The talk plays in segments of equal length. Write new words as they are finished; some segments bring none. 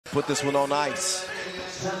Put this one on ice.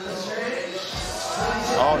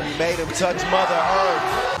 Oh, he made him touch Mother Earth.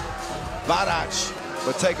 Badach.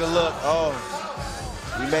 But take a look. Oh,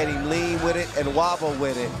 he made him lean with it and wobble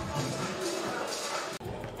with it.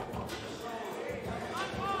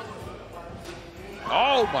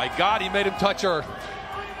 Oh my God, he made him touch her.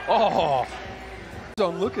 Oh. So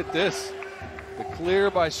look at this. The clear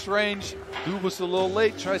by Strange. Dubas a little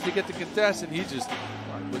late, tries to get the contest, and he just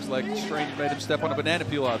looks like Strange made him step on a banana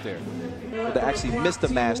peel out there. They actually missed the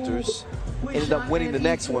Masters. Ended up winning the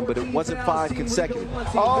next one, but it wasn't 5 consecutive.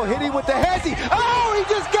 Oh, hit him with the hezzy. Oh, he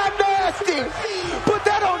just got nasty. Put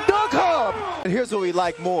that on Doug Hub. And here's what we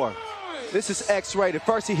like more. This is X-rated.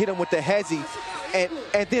 First he hit him with the hezzy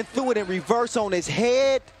and then threw it in reverse on his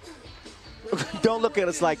head. Don't look at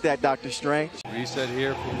us like that, Dr. Strange. Reset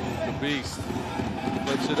here from the Beast.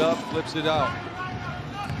 Flips it up, flips it out.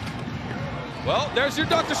 Well, there's your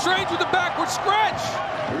Dr. Strange with the backward scratch.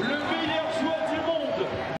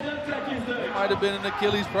 Might have been an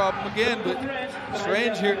Achilles problem again, but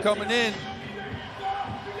Strange here coming in.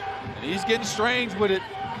 And he's getting strange with it.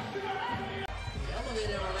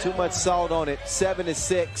 Too much salt on it.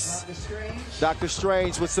 7-6. Dr.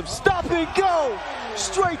 Strange with some stop and go.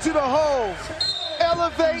 Straight to the hole.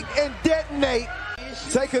 Elevate and detonate.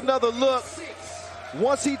 Take another look.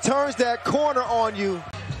 Once he turns that corner on you.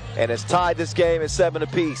 And it's tied this game at 7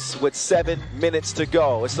 apiece with 7 minutes to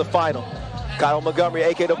go. It's the final. Kyle Montgomery,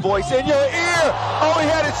 a.k.a. the voice in your ear. Oh, he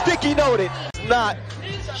had it sticky noted. It's not.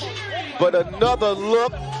 But another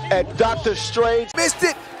look at Dr. Strange. Missed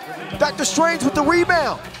it. Dr. Strange with the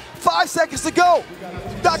rebound. 5 seconds to go.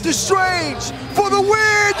 Dr. Strange for the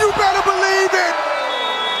win. You better believe it.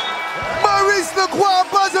 Maurice Lacroix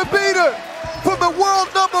buzzer beater for the world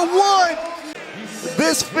 #1.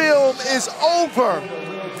 This film is over.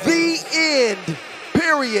 The end.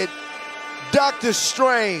 Period. Dr.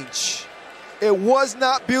 Strange. It was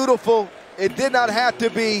not beautiful. It did not have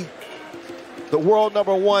to be. The world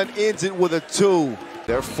 #1 ends it with a 2.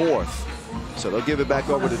 They're 4th. So they'll give it back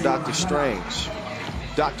over to Dr. Strange.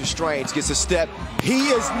 Dr. Strange gets a step. He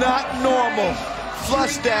is not normal.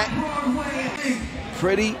 Flush that.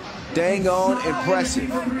 Pretty dang on impressive.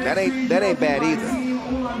 That ain't bad either.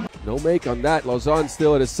 No make on that. Lausanne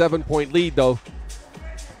still at a 7-point lead though.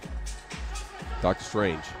 Dr.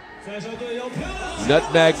 Strange.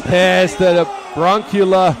 Nutmeg pass to the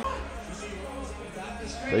bronchula.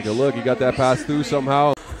 Take a look. He got that pass through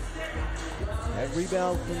somehow. That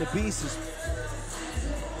rebound from the Beast is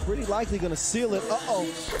pretty likely going to seal it. Uh-oh.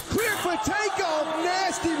 Clear for takeoff.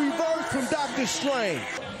 Nasty reverse from Dr. Strange.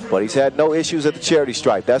 But he's had no issues at the charity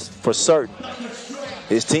stripe. That's for certain.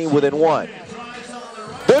 His team within 1.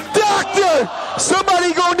 The doctor!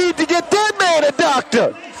 Somebody going to need to get that man a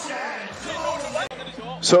doctor.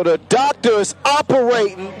 So the doctor is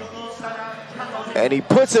operating, and he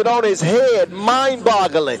puts it on his head,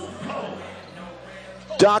 mind-boggling.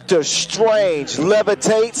 Dr. Strange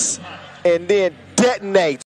levitates and then detonates.